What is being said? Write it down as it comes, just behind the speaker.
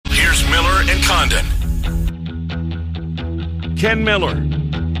Condon. Ken Miller.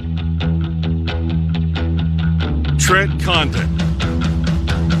 Trent Condon.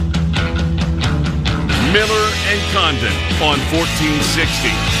 Miller and Condon on 1460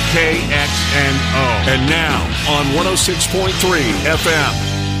 KXNO. And now on 106.3 FM.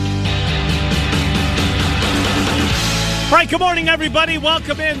 All right, good morning, everybody.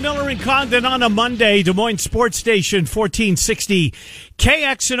 Welcome in, Miller and Condon on a Monday. Des Moines Sports Station, 1460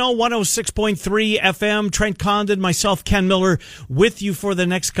 KXNO 106.3 FM. Trent Condon, myself, Ken Miller, with you for the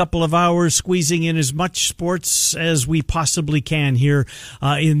next couple of hours, squeezing in as much sports as we possibly can here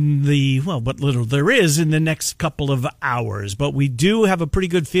in the, well, what little there is in the next couple of hours. But we do have a pretty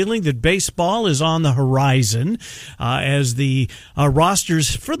good feeling that baseball is on the horizon as the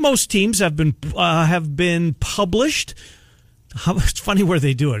rosters for most teams have been published. It's funny where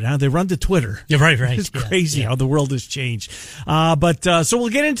they do it. Now they run to Twitter. Yeah, right. It's crazy how the world has changed. So we'll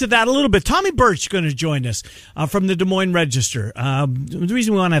get into that a little bit. Tommy Birch is going to join us from the Des Moines Register. The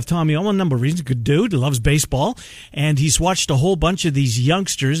reason we want to have Tommy on, a number of reasons. Good dude, loves baseball, and he's watched a whole bunch of these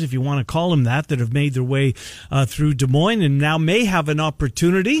youngsters, if you want to call them that have made their way through Des Moines and now may have an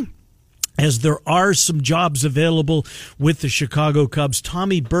opportunity, as there are some jobs available with the Chicago Cubs.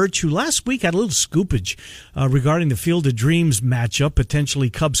 Tommy Birch, who last week had a little scoopage regarding the Field of Dreams matchup, potentially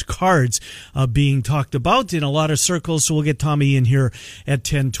Cubs Cards being talked about in a lot of circles. So we'll get Tommy in here at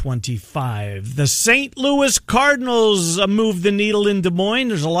 10:25. The St. Louis Cardinals moved the needle in Des Moines.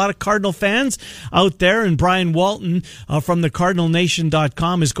 There's a lot of Cardinal fans out there, and Brian Walton from the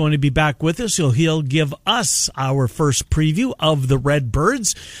CardinalNation.com is going to be back with us. He'll give us our first preview of the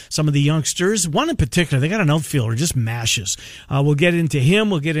Redbirds. Some of the youngsters, one in particular, they got an outfielder, just mashes. We'll get into him.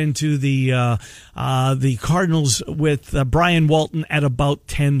 We'll get into the Cardinals with Brian Walton at about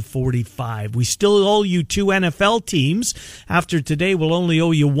 10:45. We still owe you 2 NFL teams. After today, we'll only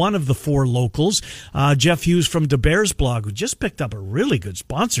owe you one of the 4 locals. Jeff Hughes from the Bears blog, who just picked up a really good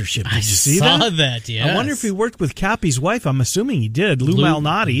sponsorship. Did you see that? I saw that, yes. I wonder if he worked with Cappy's wife. I'm assuming he did. Lou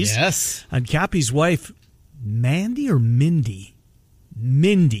Malnati's. Yes. And Cappy's wife, Mandy or Mindy?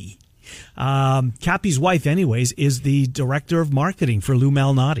 Mindy. Cappy's wife, anyways, is the director of marketing for Lou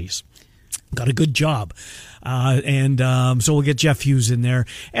Malnati's. Got a good job. So we'll get Jeff Hughes in there.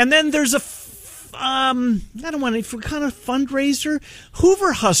 And then there's I don't want to, kind of fundraiser.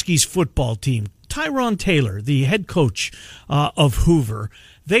 Hoover Huskies football team. Tyrone Taylor, the head coach of Hoover,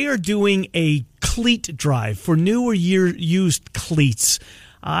 they are doing a cleat drive for new or used cleats.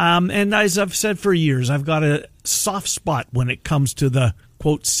 And as I've said for years, I've got a soft spot when it comes to the,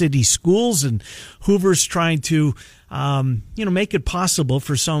 quote, city schools, and Hoover's trying to, make it possible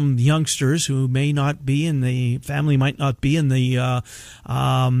for some youngsters who may not be in the family, might not be in the,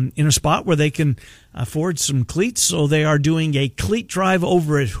 in a spot where they can afford some cleats. So they are doing a cleat drive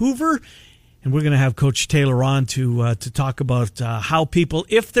over at Hoover. And we're going to have Coach Taylor on to talk about how people,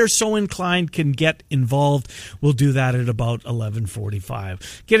 if they're so inclined, can get involved. We'll do that at about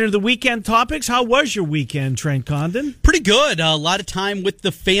 11:45. Get into the weekend topics. How was your weekend, Trent Condon? Pretty good. A lot of time with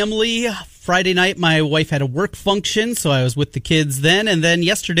the family. Friday night, my wife had a work function, so I was with the kids then. And then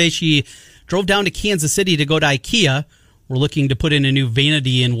yesterday, she drove down to Kansas City to go to IKEA. We're looking to put in a new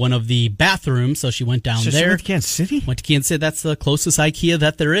vanity in one of the bathrooms, so she went down there. She went to Kansas City? Went to Kansas City. That's the closest IKEA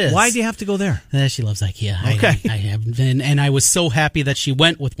that there is. Why do you have to go there? She loves IKEA. Okay. I have been, and I was so happy that she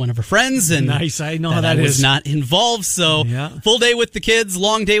went with one of her friends. And nice. I know how that I is. was not involved, so full day with the kids,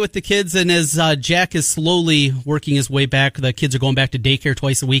 long day with the kids, and as Jack is slowly working his way back, the kids are going back to daycare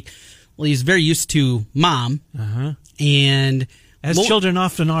twice a week. Well, he's very used to mom, and... As children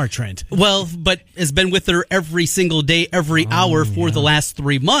often are, Trent. Well, but has been with her every single day, every hour for the last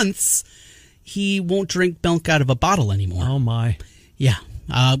 3 months. He won't drink milk out of a bottle anymore. Oh, my. Yeah.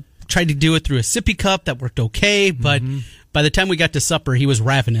 Tried to do it through a sippy cup. That worked okay, but by the time we got to supper, he was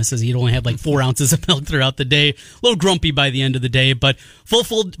ravenous, as he'd only had like 4 ounces of milk throughout the day. A little grumpy by the end of the day, but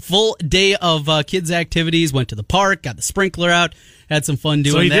full day of kids' activities. Went to the park, got the sprinkler out, had some fun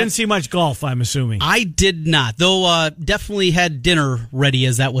doing that. So you didn't see much golf, I'm assuming. I did not, though definitely had dinner ready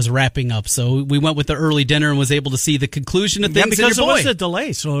as that was wrapping up. So we went with the early dinner and was able to see the conclusion of things. Yeah, because there was a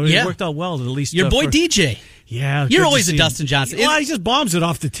delay, so it worked out well, at least. Your boy DJ. Yeah. You're always a Dustin Johnson. Well, he just bombs it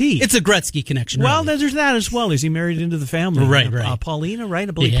off the tee. It's a Gretzky connection. Well, really. there's that as well. Is he married into the family? Right. Paulina, right?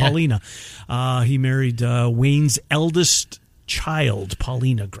 I believe Paulina. He married Wayne's eldest child,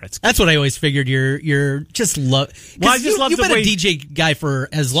 Paulina Gretzky. That's what I always figured. You're just love. Well, I just love you've the been way a DJ guy for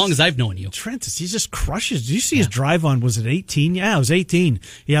as long as I've known you. Trent, he just crushes. Did you see his drive on? Was it 18? Yeah, it was 18.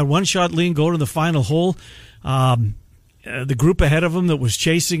 He had one shot lead, go to the final hole. The group ahead of him that was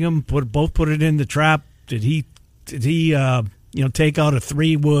chasing him put it in the trap. Did he take out a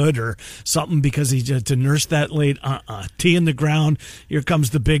 3-wood or something because he to nurse that late. Tee in the ground. Here comes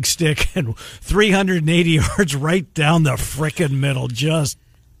the big stick and 380 yards right down the frickin' middle. Just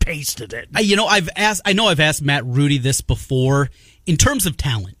pasted it. I've asked Matt Rudy this before in terms of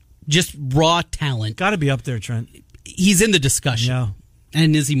talent, just raw talent. Got to be up there, Trent. He's in the discussion. Yeah.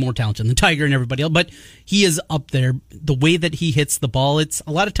 And is he more talented than the Tiger and everybody else? But he is up there. The way that he hits the ball, it's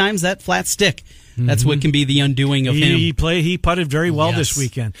a lot of times that flat stick. That's what can be the undoing of him. He putted very well this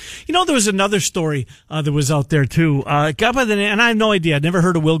weekend. There was another story that was out there too. Guy by the name, and I have no idea. I'd never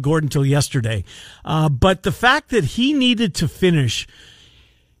heard of Will Gordon until yesterday. But the fact that he needed to finish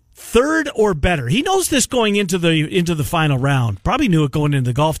third or better, he knows this going into the final round. Probably knew it going into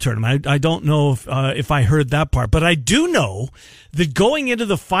the golf tournament. I don't know if I heard that part, but I do know that going into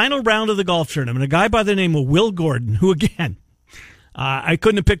the final round of the golf tournament, a guy by the name of Will Gordon, who again. I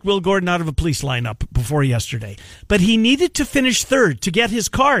couldn't have picked Will Gordon out of a police lineup before yesterday. But he needed to finish third to get his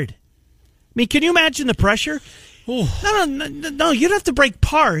card. I mean, can you imagine the pressure? No, you don't have to break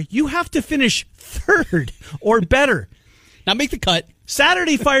par. You have to finish third or better. Now make the cut.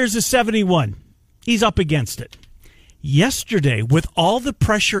 Saturday fires a 71. He's up against it. Yesterday, with all the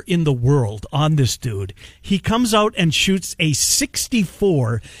pressure in the world on this dude, he comes out and shoots a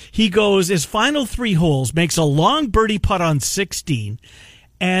 64. He goes his final 3 holes, makes a long birdie putt on 16,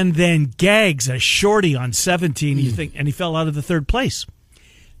 and then gags a shorty on 17. And he fell out of the third place.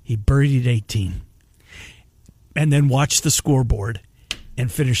 He birdied 18, and then watched the scoreboard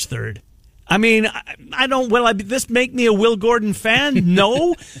and finished third. I mean, I don't. Will this make me a Will Gordon fan?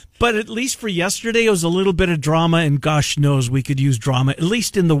 No, but at least for yesterday, it was a little bit of drama, and gosh knows we could use drama, at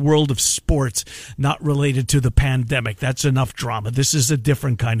least in the world of sports, not related to the pandemic. That's enough drama. This is a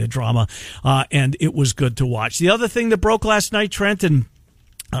different kind of drama, and it was good to watch. The other thing that broke last night, Trent, and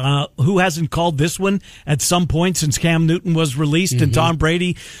who hasn't called this one at some point since Cam Newton was released and Tom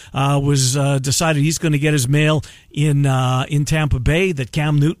Brady was decided he's going to get his mail in Tampa Bay, that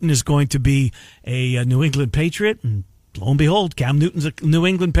Cam Newton is going to be a New England Patriot, and lo and behold, Cam Newton's a New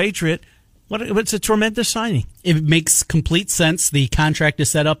England Patriot. It's a tremendous signing. It makes complete sense. The contract is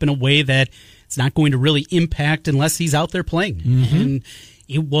set up in a way that it's not going to really impact unless he's out there playing. And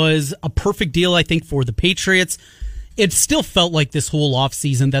it was a perfect deal, I think, for the Patriots. It still felt like this whole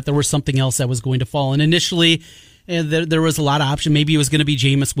offseason that there was something else that was going to fall. And initially, there was a lot of option. Maybe it was going to be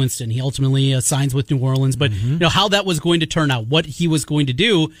Jameis Winston. He ultimately signs with New Orleans. But how that was going to turn out, what he was going to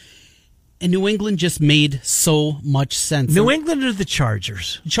do, and New England just made so much sense. New England are the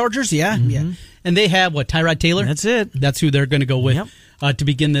Chargers. Chargers, yeah. And they have, Tyrod Taylor? That's it. That's who they're going to go with to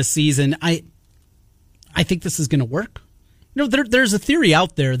begin this season. I think this is going to work. There's a theory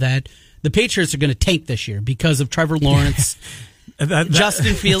out there that the Patriots are going to tank this year because of Trevor Lawrence,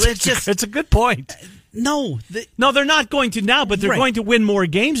 Justin Fields. It's a good point. No, they're not going to now, but they're going to win more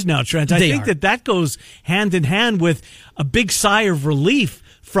games now, Trent. I think that goes hand in hand with a big sigh of relief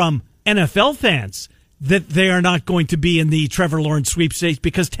from NFL fans that they are not going to be in the Trevor Lawrence sweepstakes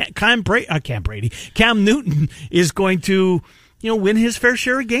because Cam Newton is going to win his fair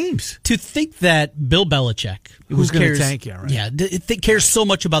share of games. To think that Bill Belichick, who's going to tank you, right? Cares so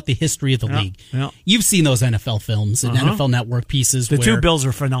much about the history of the league. Yeah. You've seen those NFL films and NFL Network pieces. The two Bills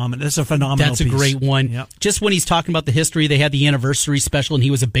are phenomenal. That's a phenomenal That's a piece. great one. Yep. Just when he's talking about the history, they had the anniversary special, and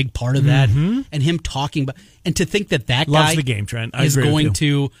he was a big part of that. And him talking about, and to think that guy loves the game, Trent. is going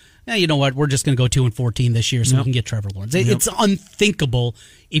to, you know what, we're just going to go 2-14 this year so we can get Trevor Lawrence. It's unthinkable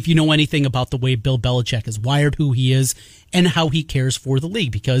if you know anything about the way Bill Belichick is wired, who he is, and how he cares for the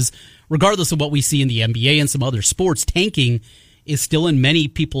league. Because regardless of what we see in the NBA and some other sports, tanking is still in many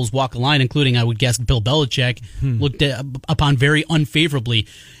people's walk of line, including, I would guess, Bill Belichick, looked upon very unfavorably.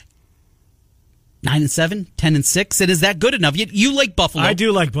 9-7, 10-6, and is that good enough? You like Buffalo? I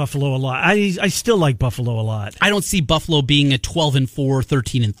do like Buffalo a lot. I still like Buffalo a lot. I don't see Buffalo being a 12-4,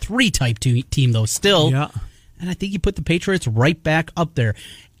 13-3 type team though. Still, and I think you put the Patriots right back up there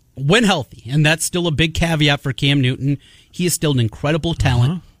when healthy, and that's still a big caveat for Cam Newton. He is still an incredible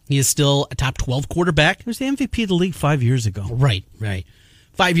talent. He is still a top 12 quarterback. He was the MVP of the league 5 years ago. Right.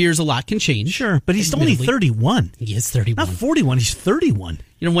 5 years, a lot can change. Sure, but he's only 31. He is 31. Not 41, he's 31.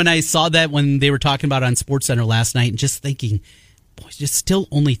 When I saw that when they were talking about it on SportsCenter last night, and just thinking, boy, he's just still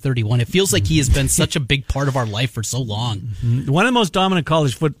only 31. It feels like he has been such a big part of our life for so long. One of the most dominant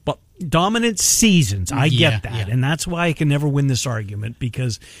college football, dominant seasons. I get that, and that's why I can never win this argument,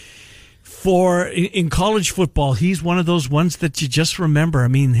 because in college football, he's one of those ones that you just remember. I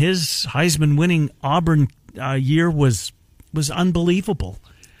mean, his Heisman-winning Auburn year was unbelievable.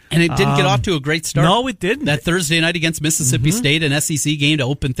 And it didn't get off to a great start. No, it didn't. That Thursday night against Mississippi State, an SEC game to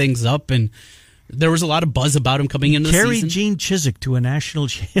open things up, and There was a lot of buzz about him coming into the Carry season. Gene Chizik to a national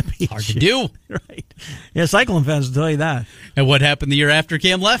championship. Hard to do. Right. Yeah, cycling fans will tell you that. And what happened the year after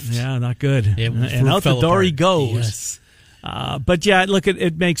Cam left? Yeah, not good. And out the fell door he apart. goes. Yes. But yeah, look,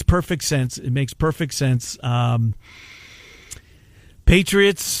 it makes perfect sense. It makes perfect sense.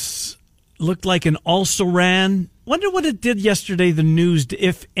 Patriots looked like an also-ran. Wonder what it did yesterday, the news,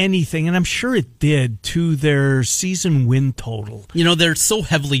 if anything, and I'm sure it did, to their season win total. You know, they're so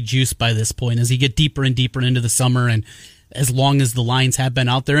heavily juiced by this point as you get deeper and deeper into the summer, and as long as the lines have been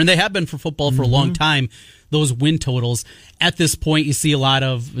out there, and they have been for football for a long time, those win totals, at this point you see a lot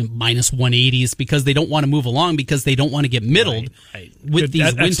of minus 180s because they don't want to move along because they don't want to get middled with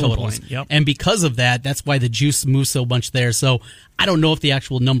these win totals. Yep. And because of that, that's why the juice moves so much there. So I don't know if the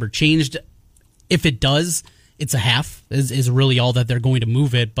actual number changed. If it does, it's a half is really all that they're going to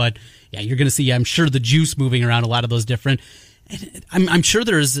move it. But yeah, you're going to see, I'm sure, the juice moving around a lot of those different. I'm sure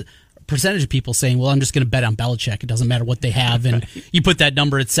there's a percentage of people saying, well, I'm just going to bet on Belichick. It doesn't matter what they have. And you put that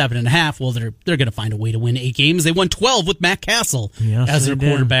number at 7.5. Well, they're going to find a way to win 8 games. They won 12 with Matt Castle as their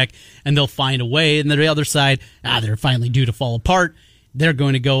quarterback, and they'll find a way. And the other side, they're finally due to fall apart. They're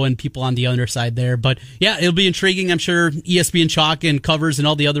going to go, and people on the other side there. But yeah, it'll be intriguing. I'm sure ESPN Chalk and Covers and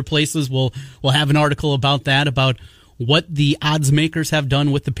all the other places will have an article about that, about what the odds makers have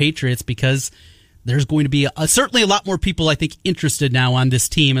done with the Patriots, because there's going to be certainly a lot more people, I think, interested now on this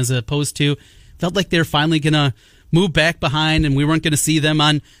team, as opposed to felt like they're finally going to move back behind, and we weren't going to see them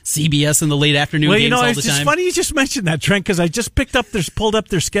on CBS in the late afternoon games all the time. It's just funny you just mentioned that, Trent, because I just pulled up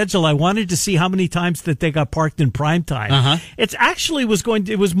their schedule. I wanted to see how many times that they got parked in prime time. It actually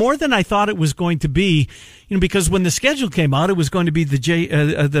it was more than I thought it was going to be, because when the schedule came out, it was going to be the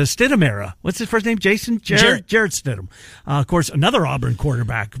Stidham era. What's his first name? Jarrett Stidham. Of course, another Auburn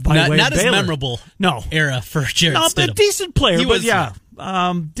quarterback by way of not as Baylor. Memorable era for Jarrett Stidham. But a decent player,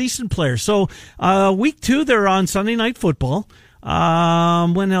 decent player. So week 2, they're on Sunday Night Football.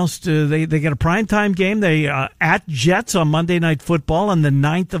 When else do they get a primetime game? They at Jets on Monday Night Football on the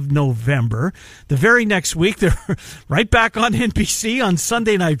 9th of November. The very next week, they're right back on NBC on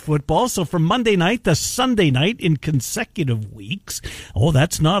Sunday Night Football. So from Monday night to Sunday night in consecutive weeks. Oh,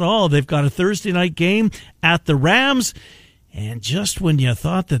 that's not all. They've got a Thursday night game at the Rams. And just when you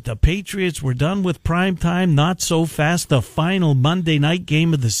thought that the Patriots were done with primetime, not so fast, the final Monday night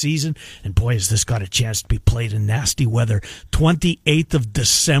game of the season. And boy, has this got a chance to be played in nasty weather. 28th of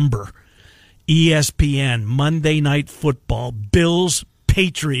December, ESPN, Monday Night Football, Bills,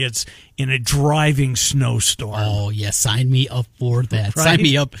 Patriots in a driving snowstorm. Oh, yeah, sign me up for that. Right? Sign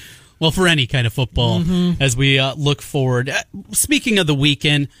me up, well, for any kind of football as we look forward. Speaking of the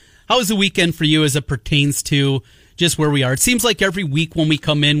weekend, how was the weekend for you as it pertains to just where we are? It seems like every week when we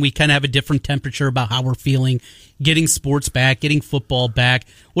come in, we kind of have a different temperature about how we're feeling, getting sports back, getting football back.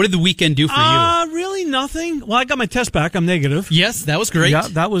 What did the weekend do for you? Really nothing. Well, I got my test back. I'm negative. Yes, that was great. Yeah,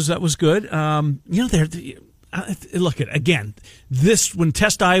 that was good. Look at again. When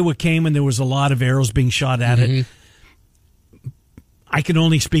Test Iowa came and there was a lot of arrows being shot at it. I can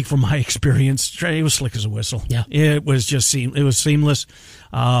only speak from my experience. It was slick as a whistle. Yeah, it was just it was seamless.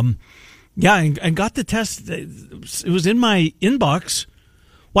 Yeah, and got the test. It was in my inbox.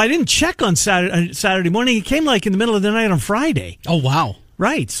 Well, I didn't check on Saturday morning. It came like in the middle of the night on Friday. Oh, wow.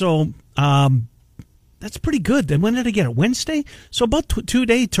 Right. So that's pretty good. Then when did I get it? Wednesday? So about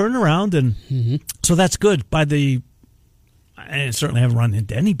 2-day turnaround. And so that's good. I certainly haven't run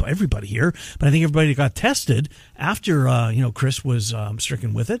into everybody here, but I think everybody got tested after, Chris was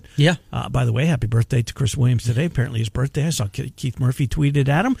stricken with it. Yeah. By the way, happy birthday to Chris Williams today. Apparently his birthday. I saw Keith Murphy tweeted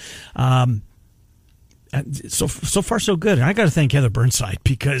at him. So far so good. And I got to thank Heather Burnside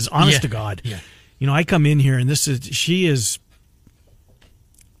because, honest to God, I come in here and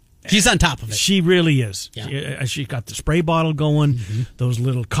she's on top of it. She really is. Yeah. She got the spray bottle going, those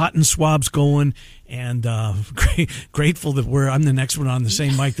little cotton swabs going, and grateful that I'm the next one on the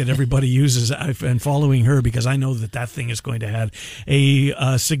same mic that everybody uses, and following her because I know that thing is going to have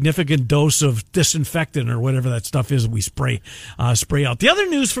a significant dose of disinfectant or whatever that stuff is we spray out. The other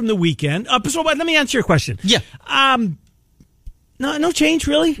news from the weekend. So let me answer your question. Yeah. No change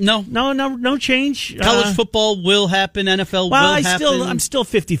really. No change. College football will happen. NFL will happen. I'm still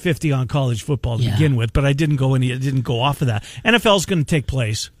 50-50 on college football to begin with, but I didn't go off of that. NFL is going to take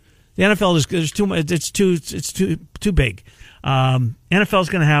place. The NFL there's too much. It's too big. NFL is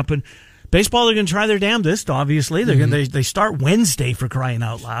going to happen. Baseball, they're going to try their damnedest. Obviously, they start Wednesday, for crying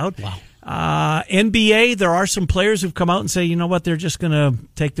out loud. Wow. NBA, there are some players who've come out and say, you know what, they're just going to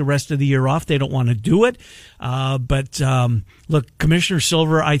take the rest of the year off. They don't want to do it. But look, Commissioner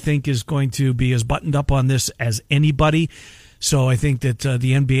Silver, I think, is going to be as buttoned up on this as anybody. So I think that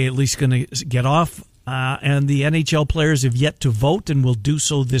the NBA at least going to get off. And the NHL players have yet to vote and will do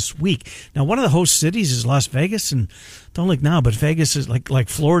so this week. Now, one of the host cities is Las Vegas, and don't look now, but Vegas is like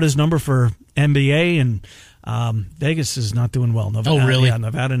Florida's number for NBA, and Vegas is not doing well. Nevada, oh, really? Yeah,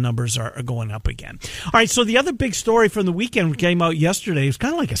 Nevada numbers are going up again. All right, so the other big story from the weekend came out yesterday. It was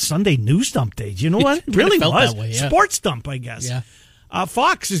kind of like a Sunday news dump day. You know what? It really felt was. That way, yeah. Sports dump, I guess. Yeah.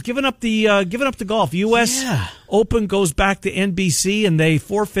 Fox is giving up the golf. U.S. Open goes back to NBC, and they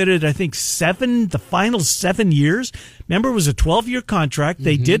forfeited, I think, the final 7 years. Remember, it was a 12-year contract.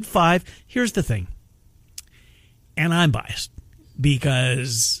 They did 5. Here's the thing, and I'm biased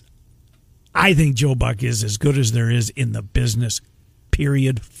because I think Joe Buck is as good as there is in the business,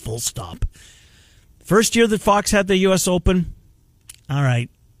 period, full stop. First year that Fox had the U.S. Open, all right,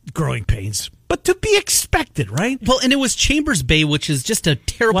 growing pains. But to be expected, right? Well, and it was Chambers Bay, which is just a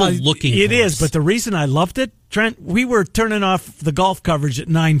terrible looking It course. is, but the reason I loved it, Trent, we were turning off the golf coverage at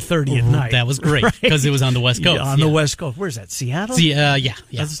 9:30 at night. That was great because it was on the West Coast. Yeah, on the West Coast. Where's that, Seattle? Yeah.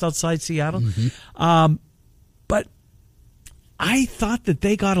 That's outside Seattle. But I thought that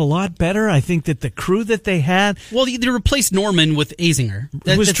they got a lot better. I think that the crew that they had... Well, they replaced Norman with Azinger.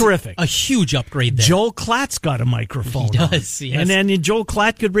 That's terrific. A huge upgrade there. Joel Klatt's got a microphone. He does, yes. And then Joel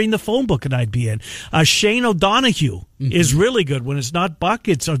Klatt could ring the phone book and I'd be in. Shane O'Donohue is really good. When it's not Buck,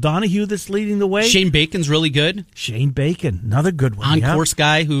 it's O'Donohue that's leading the way. Shane Bacon's really good. Shane Bacon, another good one. On-course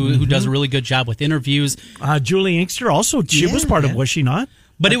guy who does a really good job with interviews. Julie Inkster also, she was part of, was she not?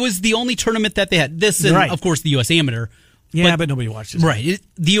 But it was the only tournament that they had. This and, of course, the U.S. Amateur. Yeah, but nobody watches. Right.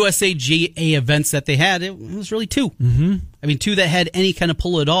 The USAGA events that they had, it was really 2. Mm-hmm. I mean, 2 that had any kind of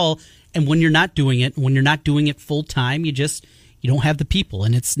pull at all. And when you're not doing it full time, you don't have the people.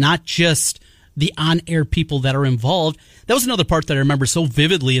 And it's not just the on-air people that are involved. That was another part that I remember so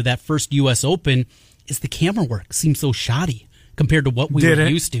vividly of that first U.S. Open is the camera work seemed so shoddy compared to what we were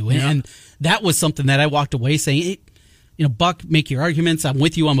used to. Yeah. And that was something that I walked away saying, Buck, make your arguments. I'm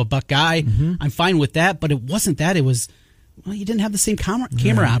with you. I'm a Buck guy. Mm-hmm. I'm fine with that. But it wasn't that. It was... Well, you didn't have the same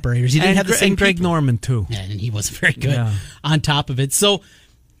camera operators. You didn't have the same Greg people. Norman, too. Yeah, and he wasn't very good on top of it. So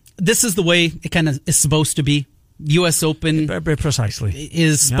this is the way it kind of is supposed to be. U.S. Open precisely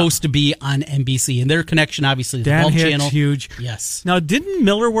is supposed to be on NBC. And their connection, obviously, to the Dan Golf Hicks, Channel. Huge. Yes. Now, didn't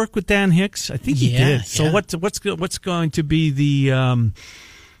Miller work with Dan Hicks? I think he did. So what's going to be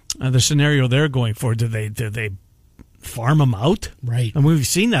the scenario they're going for? Do they farm him out? Right. And we've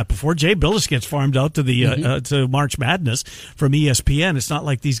seen that before. Jay Billis gets farmed out to the to March Madness from ESPN. It's not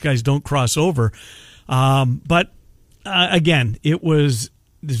like these guys don't cross over. But again, it was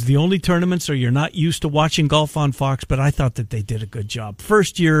the only tournament, so you're not used to watching golf on Fox, but I thought that they did a good job.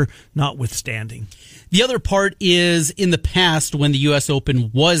 First year notwithstanding. The other part is in the past when the U.S.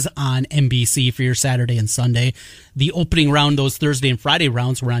 Open was on NBC for your Saturday and Sunday, the opening round, those Thursday and Friday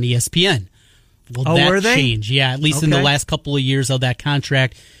rounds were on ESPN. Well, that were they? changed. Yeah, at least in the last couple of years of that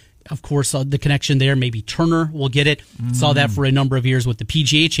contract. Of course, the connection there, maybe Turner will get it. Saw that for a number of years with the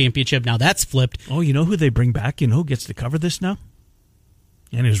PGA Championship. Now that's flipped. Oh, you know who they bring back? You know who gets to cover this now?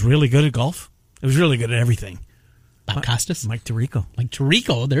 And is really good at golf? It was really good at everything. Bob Costas? Mike Tirico. Mike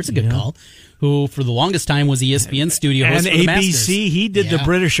Tirico, there's a good call. Who, for the longest time, was ESPN studio host and for the ABC, Masters. He did the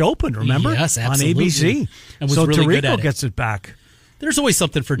British Open, remember? Yes, absolutely. On ABC. And was so really good at Tirico it. gets it back. There's always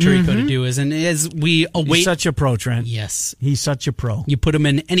something for Tirico to do, and as we await... He's such a pro, Trent. Yes. He's such a pro. You put him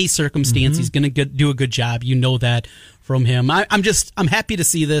in any circumstance, he's going to do a good job. You know that from him. I'm happy to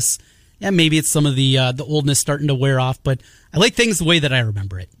see this. Yeah, maybe it's some of the oldness starting to wear off, but I like things the way that I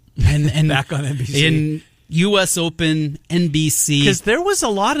remember it. And back on NBC. In U.S. Open, NBC. Because there was a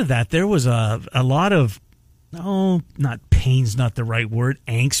lot of that. There was a lot of, not pain's not the right word,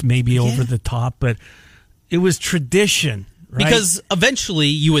 angst maybe over the top, but it was tradition. Right? Because eventually,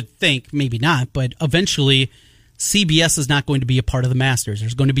 you would think, maybe not, but eventually CBS is not going to be a part of the Masters.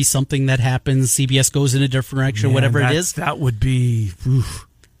 There's going to be something that happens. CBS goes in a different direction, whatever it is. That would be... Oof.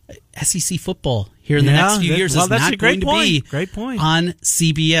 SEC football here in the next few years is not going to be on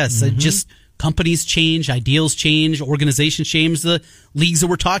CBS. Just companies change, ideals change, organizations change, the leagues that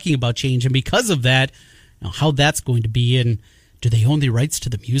we're talking about change. And because of that, how that's going to be, and do they own the rights to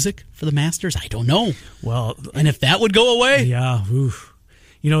the music for the Masters? I don't know. Well, and if that would go away, oof.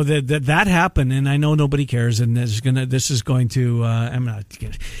 That happened, and I know nobody cares. And this is going to. I'm not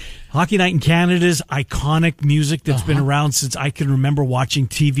kidding. Hockey Night in Canada's iconic music that's been around since I can remember watching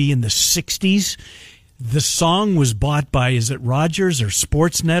TV in the 60s. The song was bought by, is it Rogers or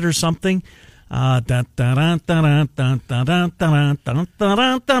Sportsnet or something? Find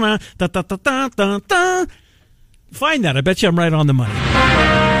that. I bet you I'm right on the money.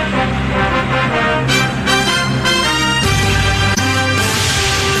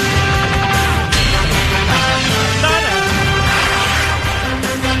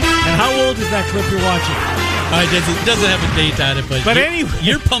 How old is that clip you're watching? It doesn't have a date on it, but anyway,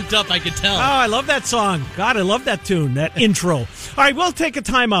 you're pumped up, I could tell. Oh, I love that song. God, I love that tune, that intro. All right, we'll take a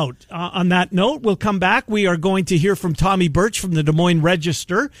time out. On that note, we'll come back. We are going to hear from Tommy Birch from the Des Moines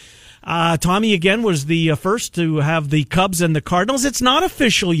Register. Tommy, again, was the first to have the Cubs and the Cardinals. It's not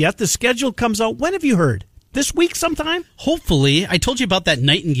official yet. The schedule comes out. When have you heard? This week sometime? Hopefully. I told you about that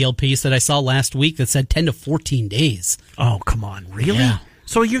Nightingale piece that I saw last week that said 10 to 14 days. Oh, come on. Really? Yeah.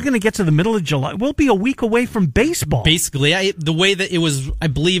 So you're going to get to the middle of July. We'll be a week away from baseball. Basically, the way that it was, I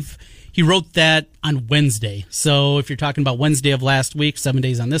believe he wrote that on Wednesday. So if you're talking about Wednesday of last week, 7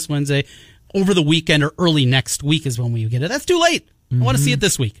 days on this Wednesday, over the weekend or early next week is when we get it. That's too late. I want to see it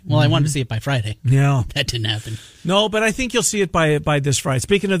this week. Well, I wanted to see it by Friday. Yeah. That didn't happen. No, but I think you'll see it by this Friday.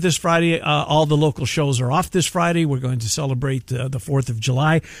 Speaking of this Friday, all the local shows are off this Friday. We're going to celebrate the 4th of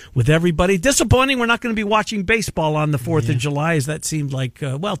July with everybody. Disappointing we're not going to be watching baseball on the 4th of July, as that seemed like,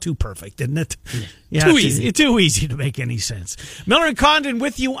 too perfect, didn't it? Yeah, too easy. It's too easy to make any sense. Miller and Condon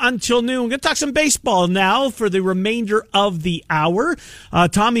with you until noon. We're going to talk some baseball now for the remainder of the hour.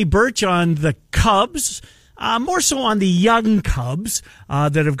 Tommy Birch on the Cubs. More so on the young Cubs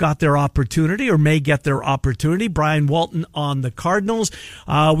that have got their opportunity or may get their opportunity. Brian Walton on the Cardinals.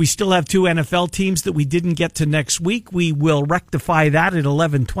 We still have two NFL teams that we didn't get to next week. We will rectify that at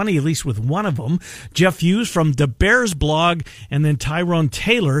 11:20, at least with one of them. Jeff Hughes from the Bears blog, and then Tyrone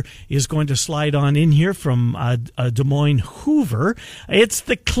Taylor is going to slide on in here from Des Moines Hoover. It's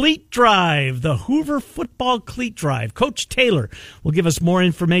the Cleat Drive, the Hoover Football Cleat Drive. Coach Taylor will give us more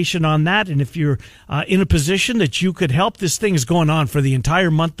information on that, and if you're in a position that you could help. This thing is going on for the entire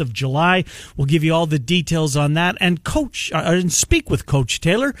month of July. We'll give you all the details on that and speak with Coach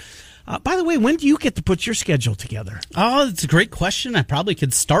Taylor. By the way, when do you get to put your schedule together? Oh, it's a great question. I probably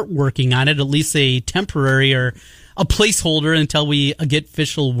could start working on it, at least a temporary or a placeholder until we get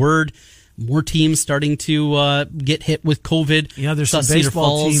official word. More teams starting to get hit with COVID. Yeah, there's some Cedar baseball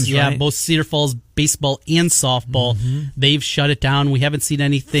Falls, teams, yeah, right? both Cedar Falls baseball and softball. They've shut it down. We haven't seen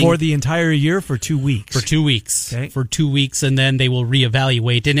anything For the entire year, for 2 weeks. For 2 weeks. Okay. For 2 weeks, and then they will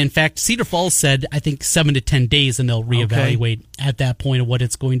reevaluate. And in fact, Cedar Falls said, I think 7 to 10 days, and they'll reevaluate at that point of what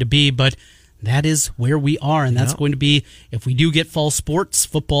it's going to be. But that is where we are, and that's going to be, if we do get fall sports,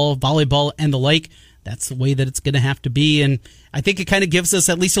 football, volleyball, and the like, that's the way that it's going to have to be. And I think it kind of gives us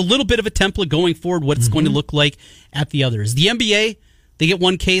at least a little bit of a template going forward, what it's going to look like at the others. The NBA, they get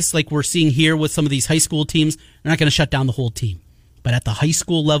one case like we're seeing here with some of these high school teams. They're not going to shut down the whole team. But at the high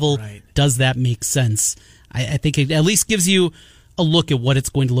school level, does that make sense? I think it at least gives you a look at what it's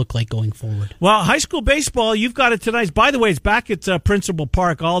going to look like going forward. Well, high school baseball, you've got it tonight. By the way, it's back at Principal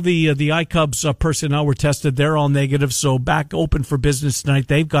Park. All the iCubs personnel were tested. They're all negative, so back open for business tonight.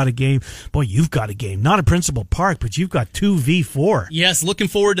 They've got a game. Boy, you've got a game. Not at Principal Park, but you've got 2v4. Yes, looking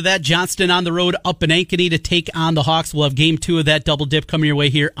forward to that. Johnston on the road up in Ankeny to take on the Hawks. We'll have game 2 of that double dip coming your way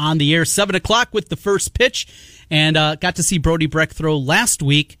here on the air. 7 o'clock with the first pitch. And got to see Brody Breck throw last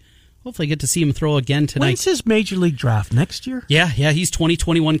week. Hopefully get to see him throw again tonight. When's his Major League draft? Next year? Yeah, he's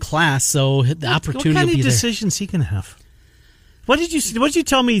 2021 class, so the opportunity will be there. What kind of decisions he can have? What did you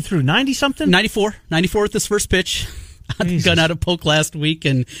tell me he threw? 90-something? 94 with his first pitch. Gun out of Polk last week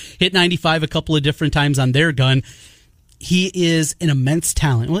and hit 95 a couple of different times on their gun. He is an immense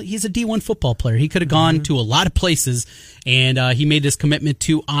talent. Well, he's a D1 football player. He could have gone to a lot of places, and he made his commitment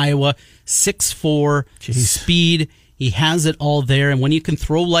to Iowa. 6'4", speed. He has it all there, and when you can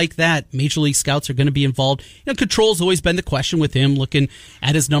throw like that, Major League Scouts are going to be involved. Control's always been the question with him, looking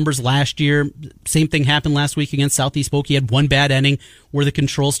at his numbers last year. Same thing happened last week against Southeast Polk. He had one bad inning where the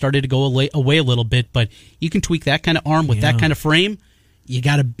control started to go away a little bit, but you can tweak that kind of arm with that kind of frame. You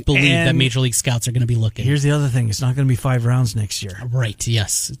got to believe that Major League Scouts are going to be looking. Here's the other thing. It's not going to be 5 rounds next year. Right,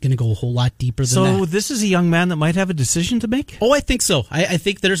 yes. It's going to go a whole lot deeper than that. So this is a young man that might have a decision to make? Oh, I think so. I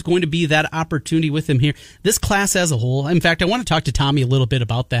think there's going to be that opportunity with him here. This class as a whole, in fact, I want to talk to Tommy a little bit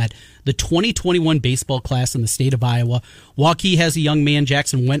about that. The 2021 baseball class in the state of Iowa. Waukee has a young man,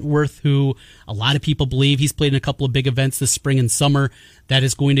 Jackson Wentworth, who a lot of people believe he's played in a couple of big events this spring and summer. That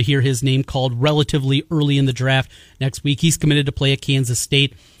is going to hear his name called relatively early in the draft next week. He's committed to play at Kansas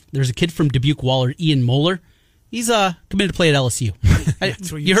State. There's a kid from Dubuque Waller, Ian Moeller. He's committed to play at LSU.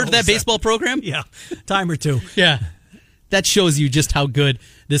 you heard of that baseball program? Yeah, time or two. Yeah. That shows you just how good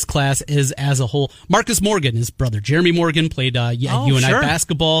this class is as a whole. Marcus Morgan, his brother Jeremy Morgan, played UNI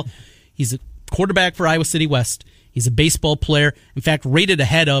basketball. He's a quarterback for Iowa City West. He's a baseball player. In fact, rated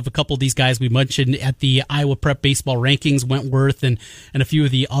ahead of a couple of these guys we mentioned at the Iowa Prep Baseball Rankings, Wentworth and a few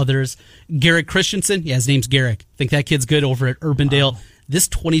of the others. Garrick Christensen, his name's Garrick. Think that kid's good over at Urbandale. Wow. This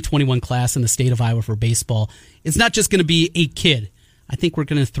 2021 class in the state of Iowa for baseball, it's not just going to be a kid. I think we're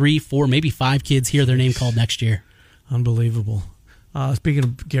going to 3, 4, maybe 5 kids hear their name called next year. Unbelievable. Speaking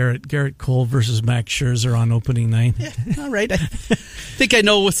of Garrett Cole versus Max Scherzer on opening night. Yeah, all right. I think I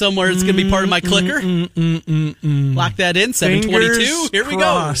know somewhere it's going to be part of my clicker. Lock that in, 7:22. Here we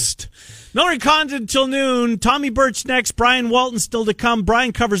go. Miller and Condon till noon. Tommy Birch next. Brian Walton still to come.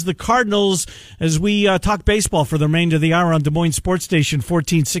 Brian covers the Cardinals as we talk baseball for the remainder of the hour on Des Moines Sports Station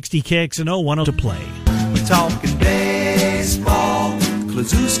 1460 KXNO 10 to play. We're talking baseball.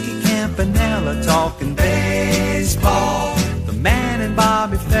 Klazuski, Campanella talking baseball. The man and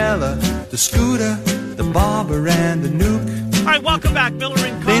Bobby Fella, the Scooter, the Barber, and the Nuke. All right, welcome back, Miller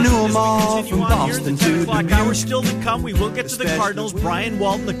and Condon. They knew them all from Boston to the 10 o'clock hour. Still to come. We will get to the Cardinals. Brian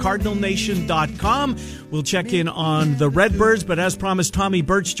Walton, thecardinalnation.com. We'll check in on the Redbirds, but as promised, Tommy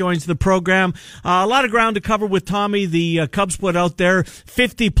Birch joins the program. A lot of ground to cover with Tommy. The Cubs put out there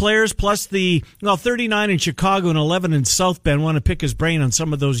 50 players plus 39 in Chicago and 11 in South Bend. Want to pick his brain on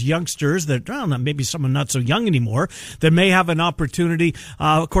some of those youngsters that, maybe someone not so young anymore, that may have an opportunity.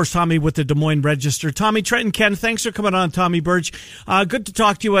 Of course, Tommy with the Des Moines Register. Tommy, Trent, and Ken, thanks for coming on, Tommy Birch. Good to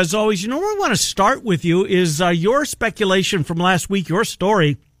talk to you as always. Where I want to start with you is your speculation from last week, your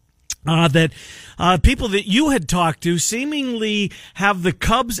story. That people that you had talked to seemingly have the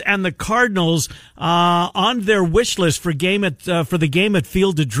Cubs and the Cardinals on their wish list for the game at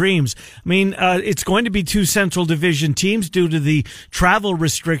Field of Dreams. I mean, it's going to be 2 Central Division teams due to the travel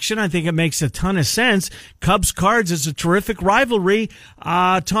restriction. I think it makes a ton of sense. Cubs-Cards is a terrific rivalry.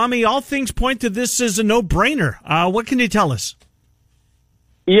 Tommy, all things point to this as a no-brainer. What can you tell us?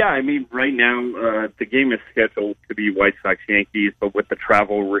 Yeah, I mean, right now, the game is scheduled to be White Sox-Yankees, but with the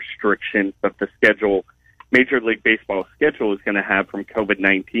travel restrictions that the Major League Baseball schedule is going to have from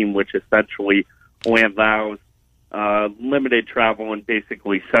COVID-19, which essentially only allows limited travel and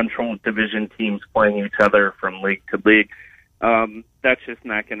basically Central Division teams playing each other from league to league, that's just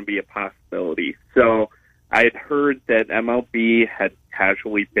not going to be a possibility. So I had heard that MLB had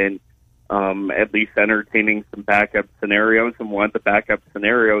casually been at least entertaining some backup scenarios, and one of the backup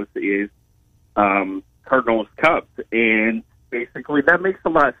scenarios is Cardinals-Cubs. And basically that makes a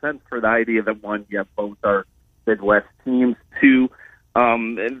lot of sense for the idea that, one, both are Midwest teams. Two,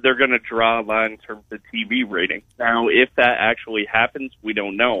 they're going to draw a lot in terms of TV ratings. Now, if that actually happens, we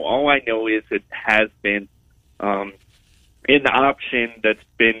don't know. All I know is it has been an option that's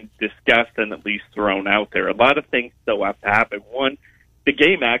been discussed and at least thrown out there. A lot of things still have to happen. One, the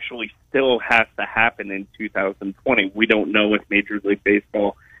game actually still has to happen in 2020. We don't know if Major League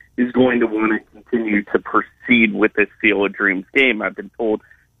Baseball is going to want to continue to proceed with this Field of Dreams game. I've been told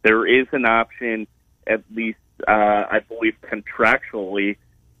there is an option, at least I believe contractually,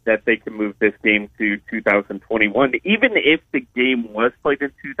 that they can move this game to 2021. Even if the game was played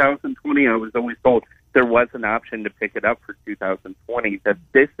in 2020, I was always told there was an option to pick it up for 2020, that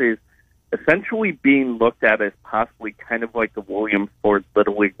this is essentially being looked at as possibly kind of like the Williamsport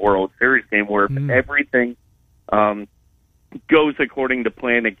Little League World Series game, where if everything goes according to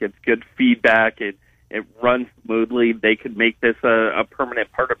plan, it gets good feedback, it runs smoothly, they could make this a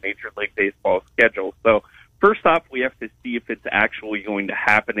permanent part of Major League Baseball's schedule. So first off, we have to see if it's actually going to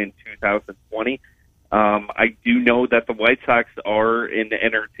happen in 2020. I do know that the White Sox are an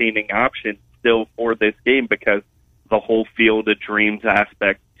entertaining option still for this game because the whole Field of Dreams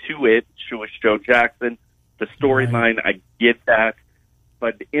aspect to it, Shoeless Joe Jackson, the storyline, I get that.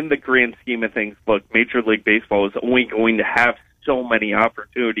 But in the grand scheme of things, look, Major League Baseball is only going to have so many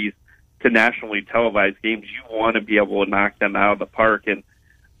opportunities to nationally televise games. You want to be able to knock them out of the park. And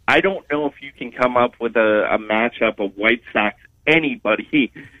I don't know if you can come up with a matchup of White Sox,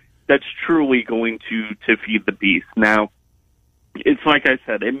 anybody, that's truly going to feed the beast. Now, it's like I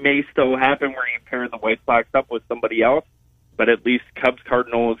said, it may still happen where you pair the White Sox up with somebody else, but at least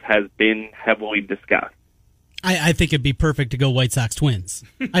Cubs-Cardinals has been heavily discussed. I think it'd be perfect to go White Sox Twins.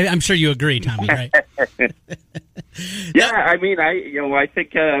 I'm sure you agree, Tommy, right? Yeah, I mean, I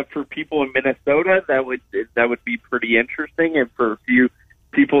think for people in Minnesota that would be pretty interesting, and for a few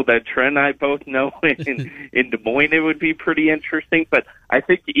people that Trent and I both know in Des Moines, it would be pretty interesting. But I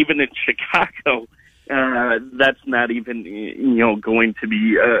think even in Chicago, that's not even going to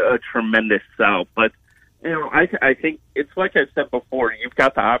be a tremendous sell. But I think it's like I said before, you've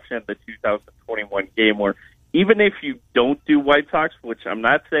got the option of the 2021 game where even if you don't do White Sox, which I'm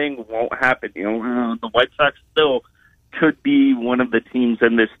not saying won't happen, the White Sox still could be one of the teams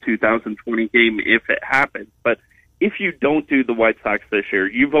in this 2020 game if it happens. But if you don't do the White Sox this year,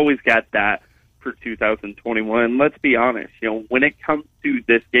 you've always got that for 2021. Let's be honest, when it comes to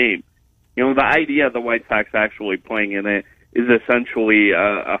this game, the idea of the White Sox actually playing in it is essentially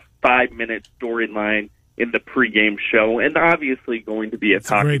a 5-minute storyline in the pregame show, and obviously going to be a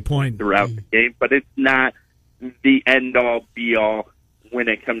That's a great point throughout the game, but it's not the end-all, be-all when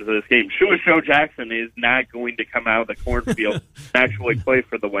it comes to this game. Joe Jackson is not going to come out of the cornfield and actually play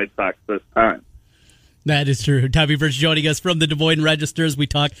for the White Sox this time. That is true. Tommy Birch joining us from the Des Moines Register as we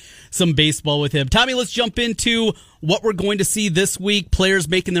talk some baseball with him. Tommy, let's jump into what we're going to see this week. Players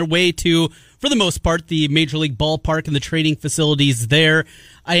making their way to, for the most part, the Major League ballpark and the training facilities there.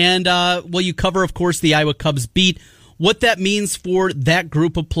 And, you cover, of course, the Iowa Cubs beat. What that means for that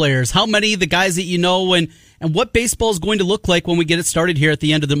group of players. How many, the guys that you know, and what baseball is going to look like when we get it started here at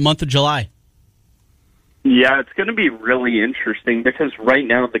the end of the month of July. Yeah, it's going to be really interesting because right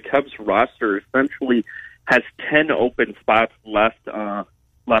now the Cubs roster essentially has 10 open spots left on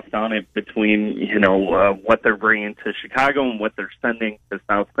it between what they're bringing to Chicago and what they're sending to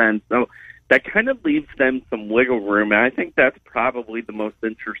South Bend. So that kind of leaves them some wiggle room, and I think that's probably the most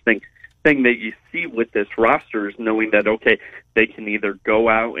interesting thing that you see with this roster is knowing that, okay, they can either go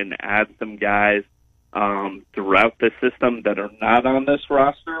out and add some guys throughout the system that are not on this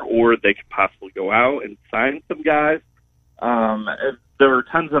roster, or they could possibly go out and sign some guys. There are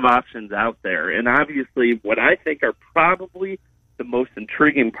tons of options out there, and obviously what I think are probably the most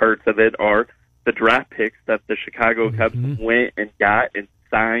intriguing parts of it are the draft picks that the Chicago Cubs went and got and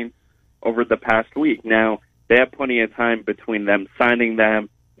signed over the past week. Now, they have plenty of time between them signing them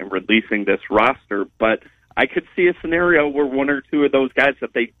and releasing this roster, but I could see a scenario where one or two of those guys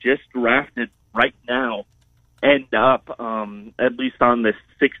that they just drafted right now end up at least on this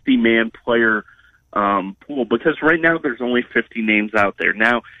 60-man player pool, because right now there's only 50 names out there.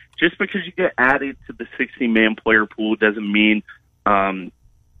 Now, just because you get added to the 60-man player pool doesn't mean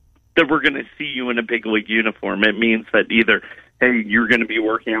that we're going to see you in a big league uniform. It means that either, hey, you're going to be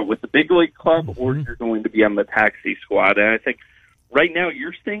working out with the big league club or you're going to be on the taxi squad. And I think right now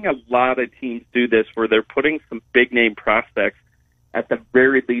you're seeing a lot of teams do this where they're putting some big-name prospects at the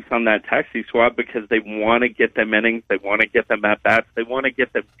very least on that taxi squad because they want to get them innings, they want to get them at-bats, they want to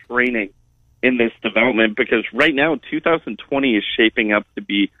get them training in this development, because right now 2020 is shaping up to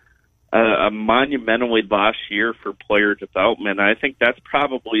be a monumentally lost year for player development. I think that's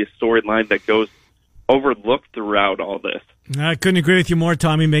probably a storyline that goes overlooked throughout all this. I couldn't agree with you more,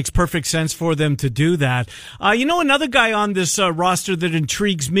 Tommy. Makes perfect sense for them to do that. Another guy on this roster that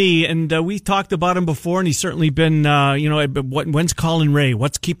intrigues me, and we talked about him before, and he's certainly been, when's Colin Ray?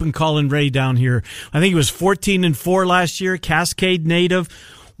 What's keeping Colin Ray down here? I think he was 14-4 last year, Cascade native.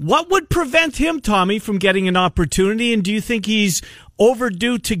 What would prevent him, Tommy, from getting an opportunity, and do you think he's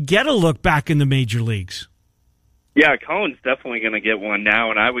overdue to get a look back in the major leagues? Yeah, Colin's definitely going to get one now,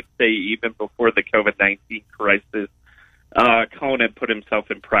 and I would say even before the COVID-19 crisis, Colin had put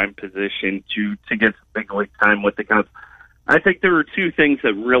himself in prime position to get some big league time with the Cubs. I think there were two things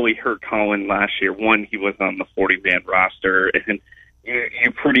that really hurt Colin last year. One, he was on the 40-man roster, and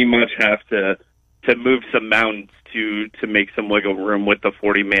you pretty much have to move some mountains to make some wiggle room with the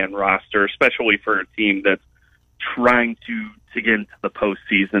 40-man roster, especially for a team that's trying to get into the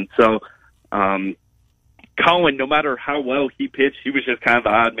postseason. So, Colin, no matter how well he pitched, he was just kind of the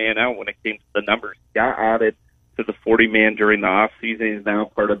odd man out when it came to the numbers. He got added to the 40-man during the offseason. He's now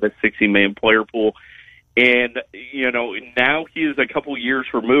part of the 60-man player pool. And, now he is a couple years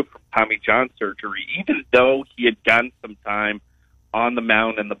removed from Tommy John surgery, even though he had gotten some time on the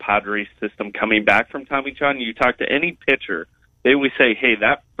mound in the Padres system coming back from Tommy John. You talk to any pitcher, they always say, hey,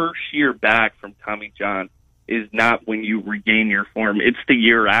 that first year back from Tommy John is not when you regain your form. It's the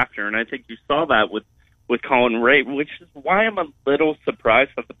year after. And I think you saw that with Colin Ray, which is why I'm a little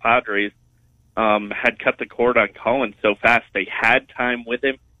surprised that the Padres had cut the cord on Colin so fast. They had time with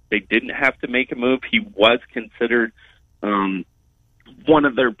him. They didn't have to make a move. He was considered one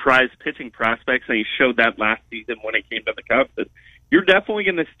of their prized pitching prospects, and he showed that last season when it came to the Cubs. And you're definitely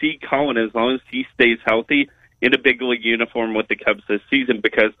going to see Colin, as long as he stays healthy, in a big league uniform with the Cubs this season,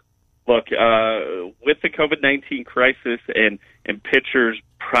 because, look, with the COVID-19 crisis and pitchers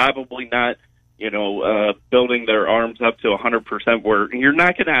probably not building their arms up to 100%, where you're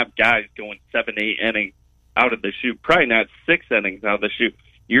not going to have guys going 7-8 innings out of the chute, probably not 6 innings out of the chute.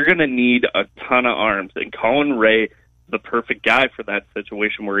 You're going to need a ton of arms, and Colin Ray is the perfect guy for that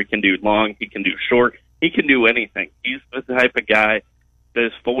situation where he can do long, he can do short, he can do anything. He's the type of guy that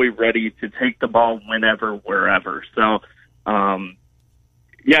is fully ready to take the ball whenever, wherever. So,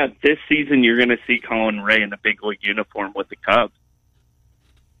 this season you're going to see Colin Ray in a big league uniform with the Cubs.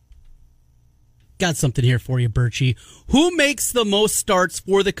 Got something here for you, Birchie. Who makes the most starts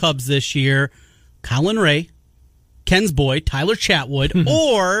for the Cubs this year? Colin Ray, Ken's boy, Tyler Chatwood,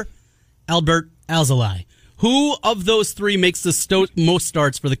 or Albert Alzolay? Who of those three makes the most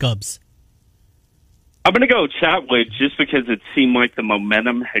starts for the Cubs? I'm going to go Chatwood just because it seemed like the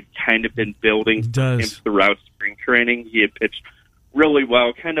momentum had kind of been building for him throughout spring training. He had pitched really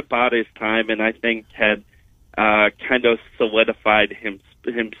well, kind of bought his time, and I think had kind of solidified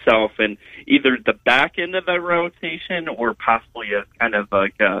himself in either the back end of the rotation or possibly as kind of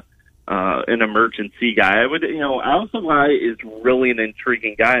like an emergency guy. Alzolay is really an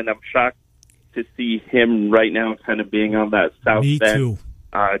intriguing guy, and I'm shocked to see him right now kind of being on that South Bend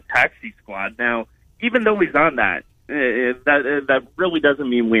taxi squad. Now, even though he's on that really doesn't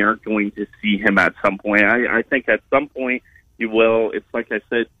mean we aren't going to see him at some point. I think at some point you will. It's like I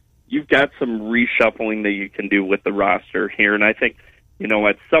said, you've got some reshuffling that you can do with the roster here, and I think,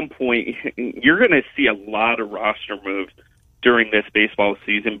 at some point you're going to see a lot of roster moves during this baseball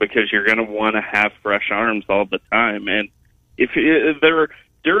season because you're going to want to have fresh arms all the time. And if there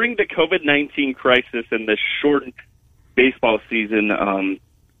during the COVID-19 crisis and the shortened baseball season,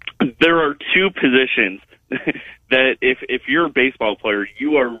 there are two positions that if you're a baseball player,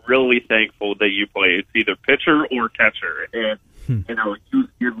 you are really thankful that you play. It's either pitcher or catcher. And,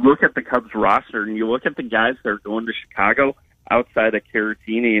 you look at the Cubs roster and you look at the guys that are going to Chicago outside of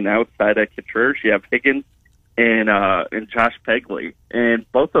Caratini and outside of Contreras. You have Higgins and Josh Pegley. And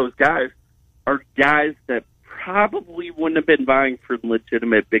both those guys are guys that probably wouldn't have been vying for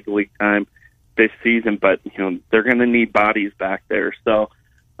legitimate big league time this season, but they're going to need bodies back there. So,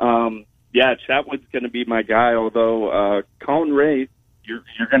 Chatwood's going to be my guy. Although Colin Ray, you're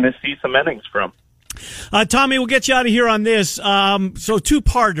going to see some innings from. Tommy, we'll get you out of here on this. So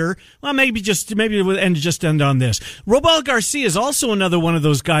two-parter. Well, maybe we'll end on this. Robel Garcia is also another one of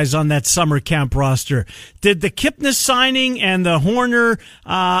those guys on that summer camp roster. Did the Kipnis signing and the Horner,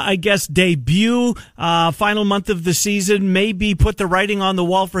 debut, final month of the season, maybe put the writing on the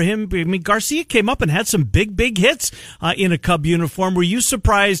wall for him? I mean, Garcia came up and had some big hits in a Cub uniform. Were you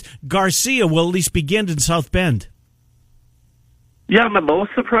surprised Garcia will at least begin in South Bend? Yeah, I'm the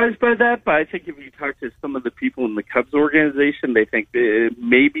most surprised by that, but I think if you talk to some of the people in the Cubs organization, they think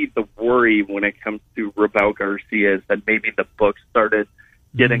maybe the worry when it comes to Robel Garcia is that maybe the book started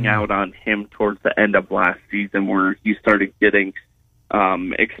getting out on him towards the end of last season, where he started getting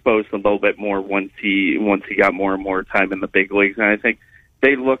exposed a little bit more once he got more and more time in the big leagues. And I think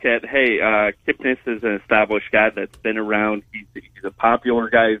they look at, Kipnis is an established guy that's been around. He's a popular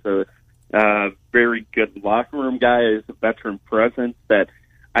guy. He's a very good locker room guy, is a veteran presence that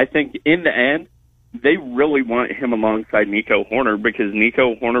I think in the end they really want him alongside Nico Horner, because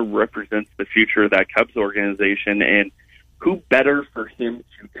Nico Horner represents the future of that Cubs organization, and who better for him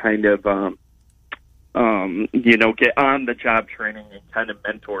to kind of get on the job training and kind of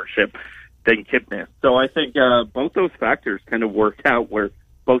mentorship than Kipnis. So I think both those factors kind of work out where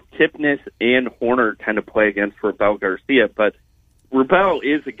both Kipnis and Horner kind of play against Robel Garcia, but Robel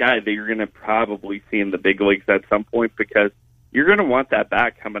is a guy that you're going to probably see in the big leagues at some point, because you're going to want that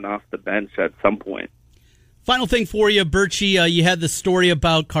back coming off the bench at some point. Final thing for you, Birchie, you had the story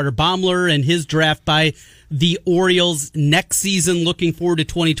about Carter Baumler and his draft by the Orioles next season. Looking forward to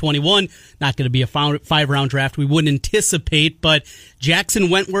 2021. Not going to be a 5-round draft we wouldn't anticipate, but Jackson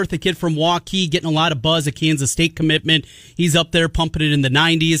Wentworth, a kid from Waukee, getting a lot of buzz, a Kansas State commitment. He's up there pumping it in the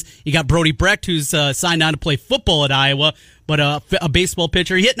 90s. You got Brody Brecht, who's signed on to play football at Iowa, but a baseball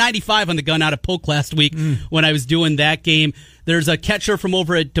pitcher. He hit 95 on the gun out of Polk last week when I was doing that game. There's a catcher from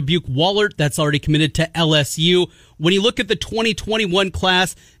over at Dubuque, Wallert, that's already committed to LSU. When you look at the 2021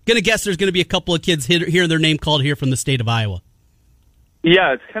 class, going to guess there's going to be a couple of kids hear their name called here from the state of Iowa.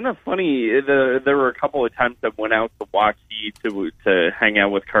 Yeah, it's kind of funny. There were a couple of times that went out to Waukee to hang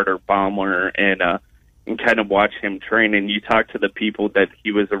out with Carter Baumler and kind of watch him train. And you talk to the people that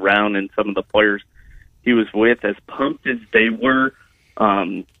he was around and some of the players he was with, as pumped as they were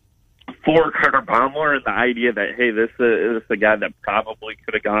for Carter Baumler, and the idea that, hey, this is a guy that probably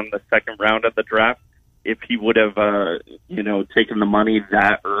could have gone the second round of the draft if he would have, taken the money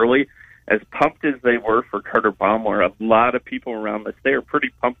that early. As pumped as they were for Carter Baumler, a lot of people around the state are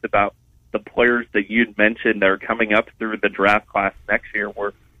pretty pumped about the players that you'd mentioned that are coming up through the draft class next year,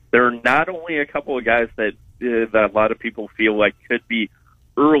 where there are not only a couple of guys that a lot of people feel like could be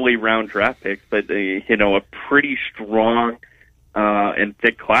early round draft picks, but a pretty strong and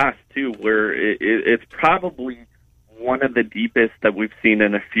thick class too, where it's probably one of the deepest that we've seen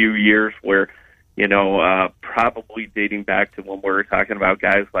in a few years, where probably dating back to when we were talking about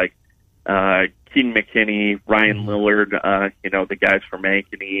guys like Keaton McKinney, Ryan Lillard, the guys from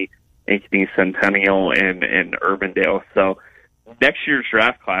Ankeny Centennial, and Urbandale. So next year's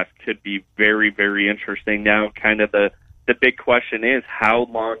draft class could be very, very interesting. Now, kind of the big question is, how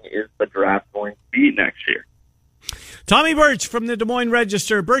long is the draft going to be next year? Tommy Birch from the Des Moines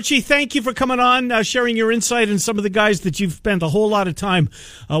Register. Birchie, thank you for coming on, sharing your insight and some of the guys that you've spent a whole lot of time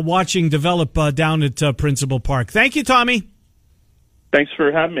watching develop down at Principal Park. Thank you, Tommy. Thanks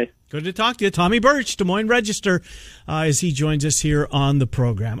for having me. Good to talk to you. Tommy Birch, Des Moines Register, as he joins us here on the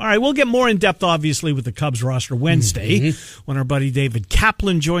program. All right, we'll get more in depth, obviously, with the Cubs roster Wednesday when our buddy David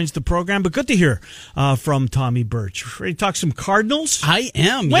Kaplan joins the program. But good to hear from Tommy Birch. Ready to talk some Cardinals? I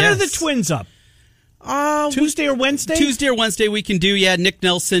am, When yes. are the Twins up? Tuesday or Wednesday? Tuesday or Wednesday we can do, yeah. Nick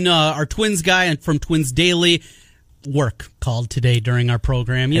Nelson, our Twins guy and from Twins Daily, work called today during our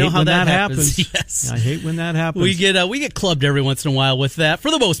program. You know how that happens. Yes. I hate when that happens. We get clubbed every once in a while with that.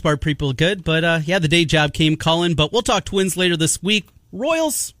 For the most part, people good. But, the day job came calling. But we'll talk Twins later this week.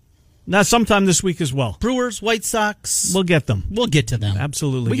 Royals. Now, sometime this week as well. Brewers, White Sox. We'll get them. We'll get to them.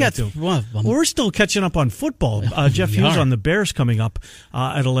 Absolutely. We got to. Well, we're still catching up on football. Jeff Hughes on the Bears coming up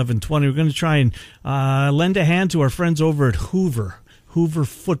at 11:20. We're going to try and lend a hand to our friends over at Hoover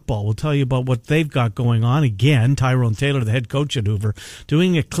Football. We'll tell you about what they've got going on. Again, Tyrone Taylor, the head coach at Hoover,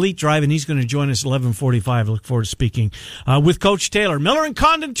 doing a cleat drive, and he's going to join us at 11:45. I look forward to speaking with Coach Taylor. Miller and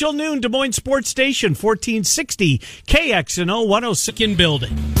Condon till noon, Des Moines Sports Station, 1460 KXNO 106 in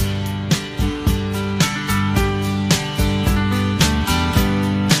building.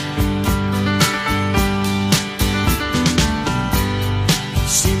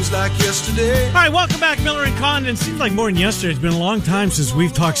 Like yesterday. All right, welcome back, Miller and Condon. Seems like more than yesterday. It's been a long time since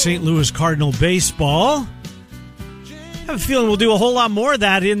we've talked St. Louis Cardinal baseball. I have a feeling we'll do a whole lot more of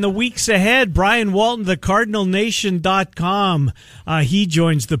that in the weeks ahead. Brian Walton, thecardinalnation.com. He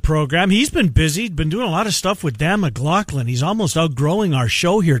joins the program. He's been busy, been doing a lot of stuff with Dan McLaughlin. He's almost outgrowing our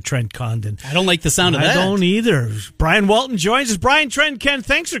show here, Trent Condon. I don't like the sound of that. I don't either. Brian Walton joins us. Brian, Trent, Ken,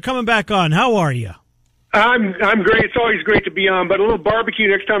 thanks for coming back on. How are you? I'm great. It's always great to be on, but a little barbecue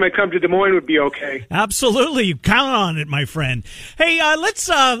next time I come to Des Moines would be okay. Absolutely. You count on it, my friend. Hey, let's,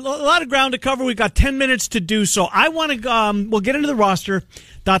 a lot of ground to cover. We've got 10 minutes to do so. I want to, we'll get into the roster,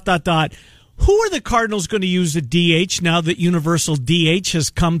 Who are the Cardinals going to use at DH now that universal DH has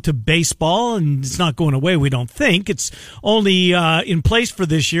come to baseball and it's not going away, we don't think. It's only in place for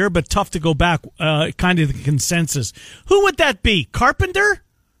this year, but tough to go back, kind of the consensus. Who would that be? Carpenter?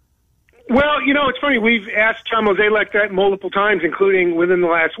 Well, it's funny. We've asked Tom Mozeliak that multiple times, including within the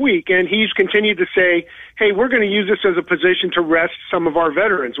last week, and he's continued to say, hey, we're going to use this as a position to rest some of our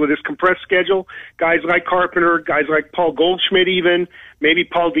veterans with this compressed schedule. Guys like Carpenter, guys like Paul Goldschmidt even, maybe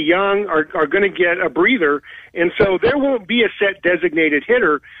Paul DeYoung are going to get a breather, and so there won't be a set designated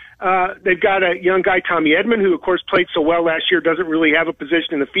hitter. They've got a young guy, Tommy Edman, who, of course, played so well last year, doesn't really have a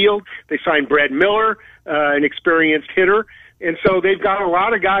position in the field. They signed Brad Miller, an experienced hitter. And so they've got a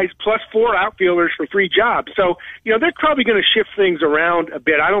lot of guys, plus 4 outfielders for 3 jobs. So, they're probably going to shift things around a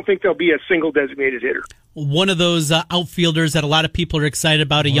bit. I don't think there'll be a single designated hitter. One of those outfilders that a lot of people are excited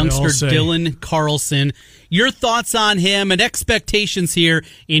about, a youngster, Dylan Carlson. Your thoughts on him and expectations here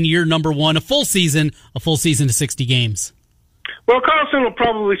in year number 1, a full season to 60 games? Well, Carlson will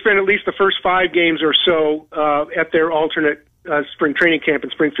probably spend at least the first 5 games or so at their alternate spring training camp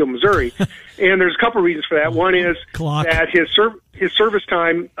in Springfield, Missouri. And there's a couple of reasons for that. One is that his service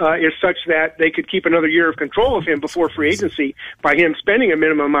time is such that they could keep another year of control of him before free agency by him spending a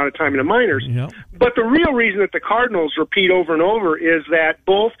minimum amount of time in the minors. Yep. But the real reason that the Cardinals repeat over and over is that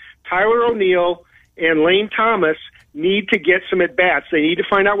both Tyler O'Neill and Lane Thomas need to get some at-bats. They need to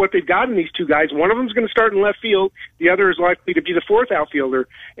find out what they've got in these 2 guys. One of them is going to start in left field. The other is likely to be the 4th outfielder.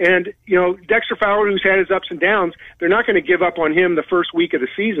 And, Dexter Fowler, who's had his ups and downs, they're not going to give up on him the first week of the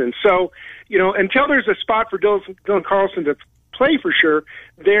season. So, until there's a spot for Dylan Carlson to play for sure,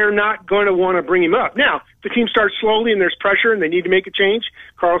 they're not going to want to bring him up. Now, if the team starts slowly and there's pressure and they need to make a change,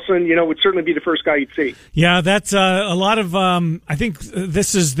 Carlson, would certainly be the first guy you'd see. Yeah, that's a lot of, I think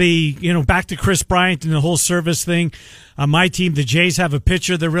this is the, back to Chris Bryant and the whole service thing. My team, the Jays, have a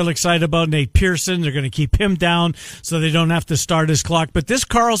pitcher they're real excited about, Nate Pearson. They're going to keep him down so they don't have to start his clock. But this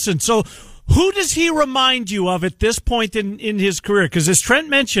Carlson, so who does he remind you of at this point in his career? Because as Trent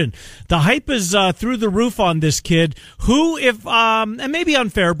mentioned, the hype is through the roof on this kid. Who, if and maybe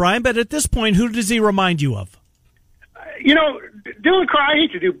unfair, Brian, but at this point, who does he remind you of? Dylan Carlson, I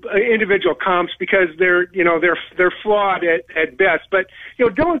hate to do individual comps because they're flawed at best. But,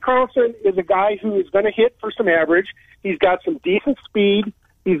 Dylan Carlson is a guy who is going to hit for some average. He's got some decent speed.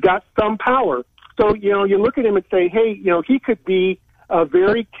 He's got some power. So, you look at him and say, hey, he could be a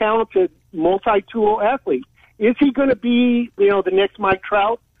very talented multi-tool athlete. Is he going to be, the next Mike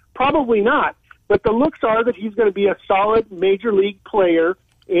Trout? Probably not. But the looks are that he's going to be a solid major league player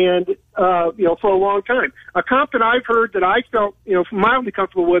and, for a long time. A comp that I've heard that I felt, mildly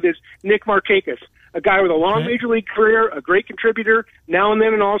comfortable with is Nick Markakis. a guy with a long major league career, a great contributor, now and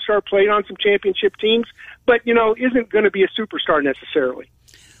then an all-star, played on some championship teams, but, isn't going to be a superstar necessarily.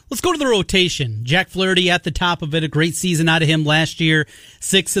 Let's go to the rotation. Jack Flaherty at the top of it. A great season out of him last year.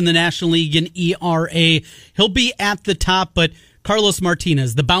 6th in the National League in ERA. He'll be at the top, but Carlos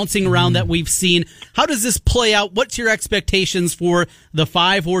Martinez, the bouncing around that we've seen, how does this play out? What's your expectations for the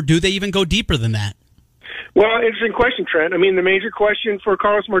 5, or do they even go deeper than that? Well, interesting question, Trent. I mean, the major question for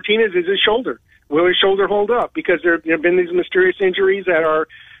Carlos Martinez is his shoulder. Will his shoulder hold up? Because there have been these mysterious injuries that are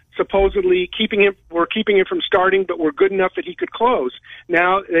supposedly keeping him from starting, but were good enough that he could close.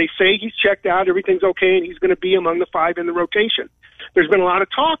 Now they say he's checked out, everything's okay, and he's going to be among the 5 in the rotation. There's been a lot of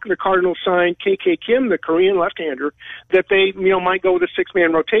talk. The Cardinals signed KK Kim, the Korean left-hander, that they might go with a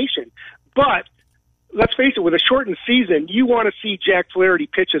 6-man rotation. But let's face it, with a shortened season, you want to see Jack Flaherty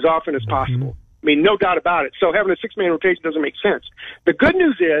pitch as often as possible. I mean, no doubt about it. So having a 6-man rotation doesn't make sense. The good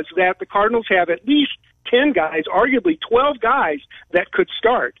news is that the Cardinals have at least 10 guys, arguably 12 guys, that could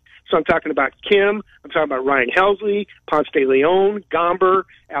start. So I'm talking about Kim, I'm talking about Ryan Helsley, Ponce de Leon, Gomber,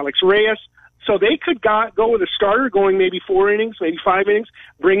 Alex Reyes. So they could go with a starter going maybe 4 innings, maybe 5 innings,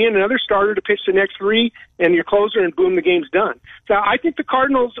 bring in another starter to pitch the next 3, and your closer, and boom, the game's done. So I think the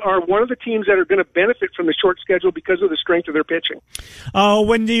Cardinals are one of the teams that are going to benefit from the short schedule because of the strength of their pitching.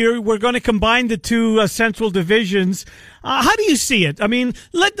 When we're going to combine the 2 central divisions, how do you see it? I mean,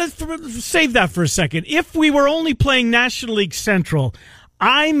 let's save that for a second. If we were only playing National League Central,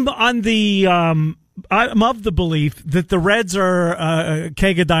 I'm of the belief that the Reds are a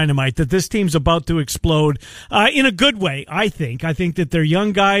keg of dynamite, that this team's about to explode in a good way, I think. I think that they're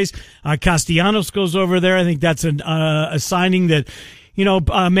young guys. Castellanos goes over there. I think that's a signing that,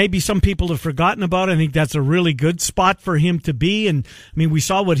 maybe some people have forgotten about. I think that's a really good spot for him to be. And, I mean, we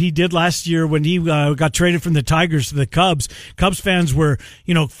saw what he did last year when he got traded from the Tigers to the Cubs. Cubs fans were,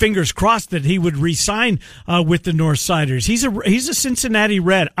 fingers crossed that he would re-sign with the Northsiders. He's a Cincinnati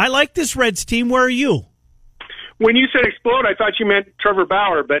Red. I like this Reds team. Where are you? When you said explode, I thought you meant Trevor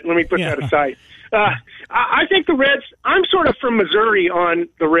Bauer, but let me put that aside. I think the Reds, I'm sort of from Missouri on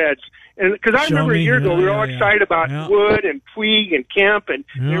the Reds. And because I remember a year ago, we were all excited about Wood and Puig and Kemp, and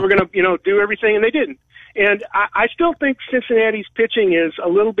they were going to, do everything, and they didn't. And I still think Cincinnati's pitching is a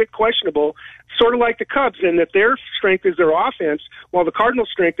little bit questionable, sort of like the Cubs, in that their strength is their offense, while the Cardinals'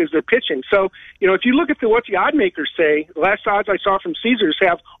 strength is their pitching. So, if you look at what the odd makers say, the last odds I saw from Caesars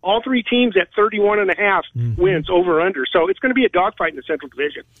have all 3 teams at 31.5 wins over under. So it's going to be a dogfight in the Central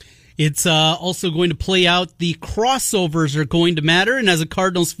Division. It's also going to play out. The crossovers are going to matter, and as a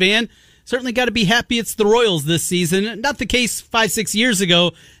Cardinals fan, certainly got to be happy it's the Royals this season. Not the case 5-6 years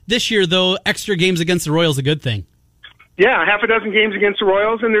ago. This year, though, extra games against the Royals a good thing. Yeah, half a dozen games against the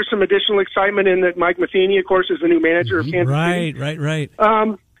Royals, and there's some additional excitement in that Mike Matheny, of course, is the new manager of Kansas City. Right.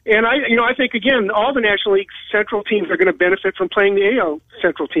 And I think, again, all the National League Central teams are going to benefit from playing the AL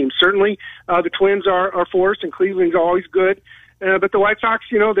Central teams. Certainly, the Twins are forced, and Cleveland's always good. But the White Sox,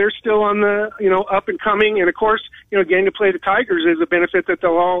 they're still on the, up and coming. And, of course, getting to play the Tigers is a benefit that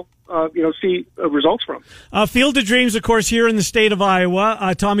they'll all, see results from. Field of Dreams, of course, here in the state of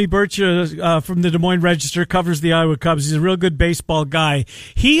Iowa. Tommy Birch from the Des Moines Register covers the Iowa Cubs. He's a real good baseball guy.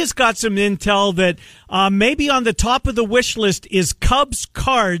 He has got some intel that maybe on the top of the wish list is Cubs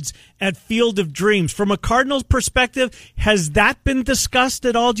cards at Field of Dreams. From a Cardinals perspective, has that been discussed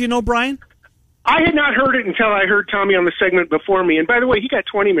at all? Do you know, Brian? I had not heard it until I heard Tommy on the segment before me. And by the way, he got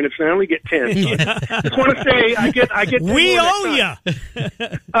 20 minutes and I only get 10. So I just want to say I get we owe you.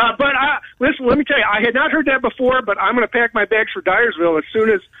 But listen, let me tell you, I had not heard that before, but I'm going to pack my bags for Dyersville as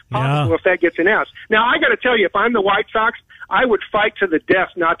soon as possible if that gets announced. Now, I got to tell you, if I'm the White Sox, I would fight to the death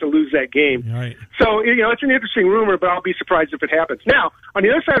not to lose that game. Right. So, it's an interesting rumor, but I'll be surprised if it happens. Now, on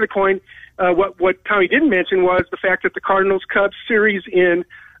the other side of the coin, what Tommy didn't mention was the fact that the Cardinals-Cubs series in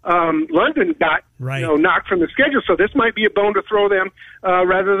London got knocked from the schedule, so this might be a bone to throw them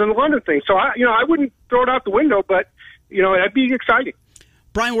rather than the London thing. So I wouldn't throw it out the window, but that'd be exciting.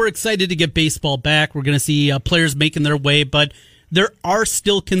 Brian, we're excited to get baseball back. We're going to see players making their way, but there are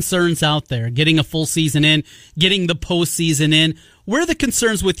still concerns out there. Getting a full season in, getting the postseason in. Where are the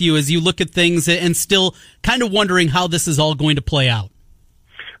concerns with you as you look at things and still kind of wondering how this is all going to play out?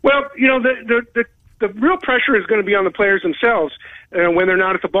 Well, the real pressure is going to be on the players themselves when they're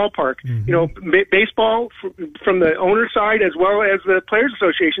not at the ballpark. Baseball, from the owner side as well as the Players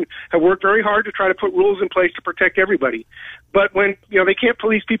Association, have worked very hard to try to put rules in place to protect everybody. But when, they can't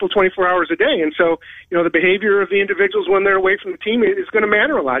police people 24 hours a day. And so, the behavior of the individuals when they're away from the team is going to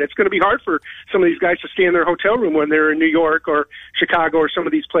matter a lot. It's going to be hard for some of these guys to stay in their hotel room when they're in New York or Chicago or some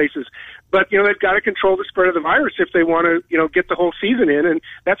of these places. But, they've got to control the spread of the virus if they want to, get the whole season in. And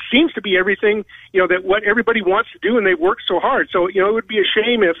that seems to be everything, that what everybody wants to do, and they've worked so hard. So, it would be a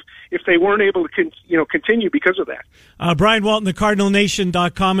shame if they weren't able to, continue because of that. Brian Walton,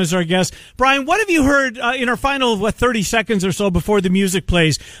 thecardinalnation.com is our guest. Brian, what have you heard in our final, 30 seconds or so before the music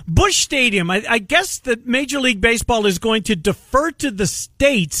plays? Busch Stadium, I guess that Major League Baseball is going to defer to the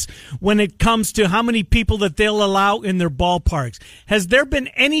states when it comes to how many people that they'll allow in their ballparks. Has there been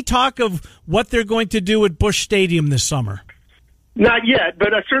any talk of what they're going to do at Busch Stadium this summer? Not yet, but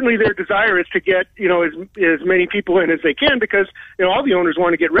certainly their desire is to get, as many people in as they can because, all the owners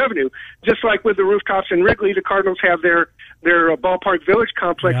want to get revenue. Just like with the rooftops in Wrigley, the Cardinals have their ballpark village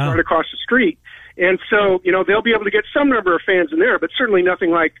complex right across the street. And so, they'll be able to get some number of fans in there, but certainly nothing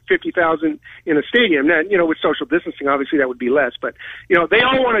like 50,000 in a stadium. Now, with social distancing, obviously that would be less. But, they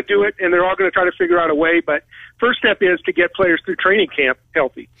all want to do it, and they're all going to try to figure out a way. But first step is to get players through training camp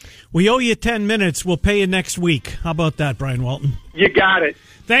healthy. We owe you 10 minutes. We'll pay you next week. How about that, Brian Walton? You got it.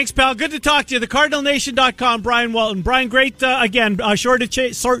 Thanks, pal. Good to talk to you. TheCardinalNation.com, Brian Walton. Brian, great. Again,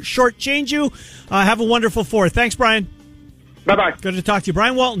 short change you. Have a wonderful 4th. Thanks, Brian. Bye-bye. Good to talk to you.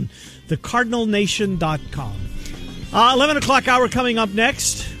 Brian Walton, TheCardinalNation.com. 11 o'clock hour coming up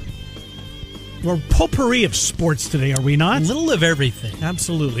next. We're potpourri of sports today, are we not? A little of everything.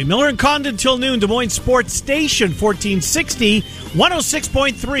 Absolutely. Miller and Condon till noon. Des Moines Sports Station, 1460,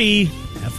 106.3